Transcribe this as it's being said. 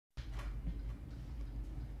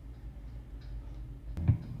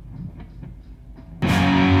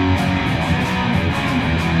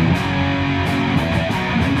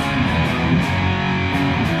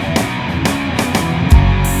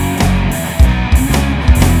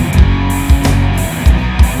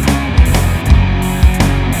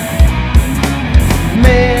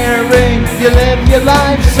live your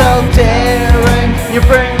life so daring. You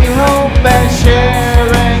bring me hope and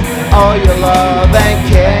sharing all your love and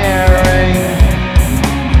caring.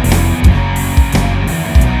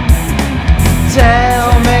 Tell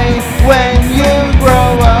me, when you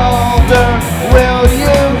grow older, will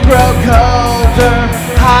you grow colder,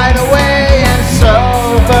 hide away and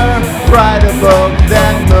sober, write a book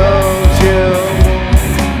that moves you?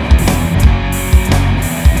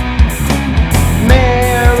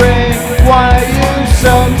 Mary, why are you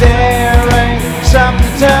so daring?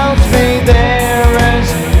 Something tells me there is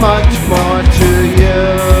much more to you.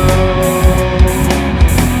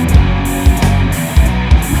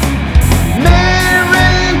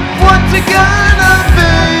 Mary, what's it gonna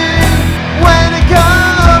be when it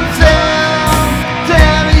comes down to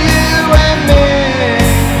you and me?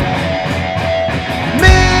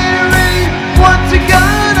 Mary, what's it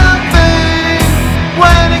gonna be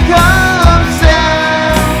when it comes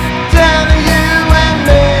down to you and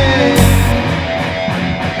me?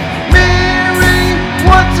 Mary,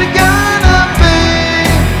 what's it gonna be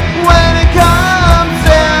when it comes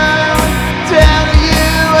down to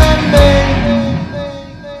you and me?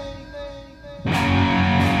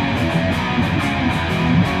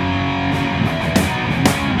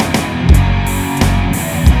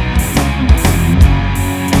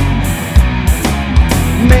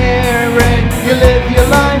 Mary, you live your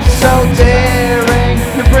life so daring.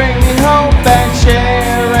 You bring me hope and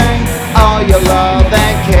sharing all your love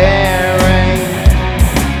and caring.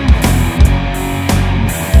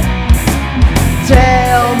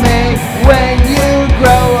 Tell me, when you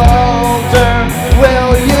grow older,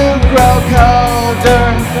 will you grow colder,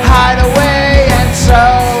 hide away and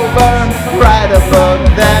sober, write a book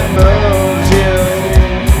that moves you?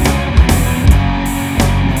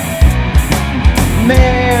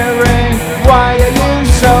 Mary, why are you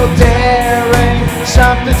so daring?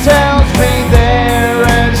 Something tells me there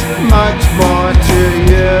is much more to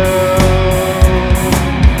you.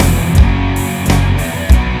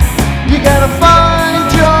 You gotta find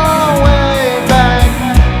your way back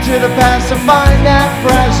to the past and find that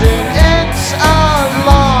present. It's a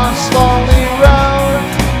lost, lonely road,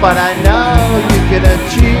 but I know you can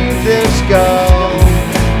achieve this goal,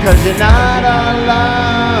 'cause you're not alone.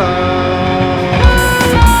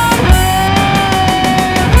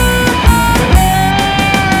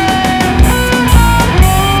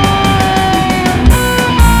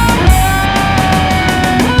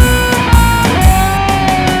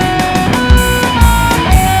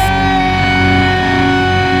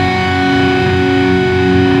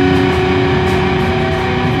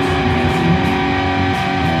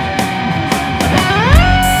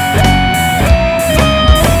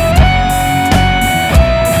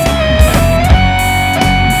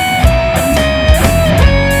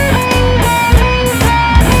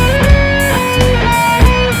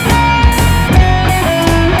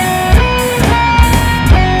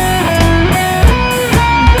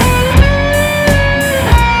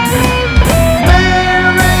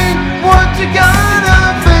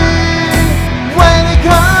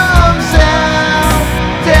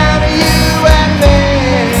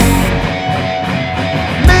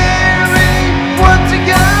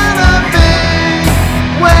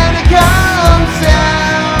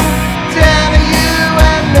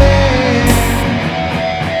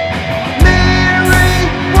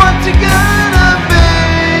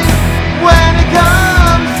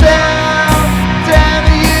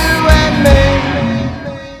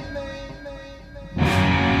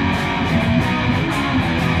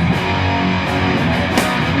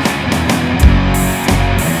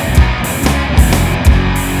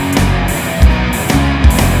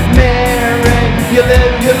 You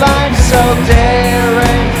live your life so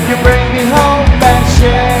daring. You bring me hope and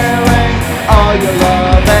sharing all your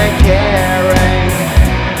love and caring.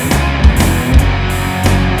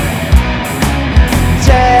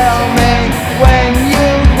 Tell me, when you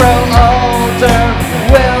grow older,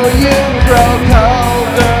 will you grow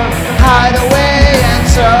colder, hide away and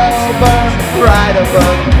sober, write a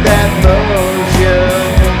book that moves you?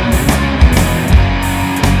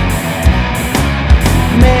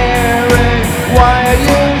 Why are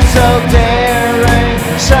you so daring?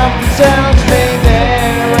 Something tells me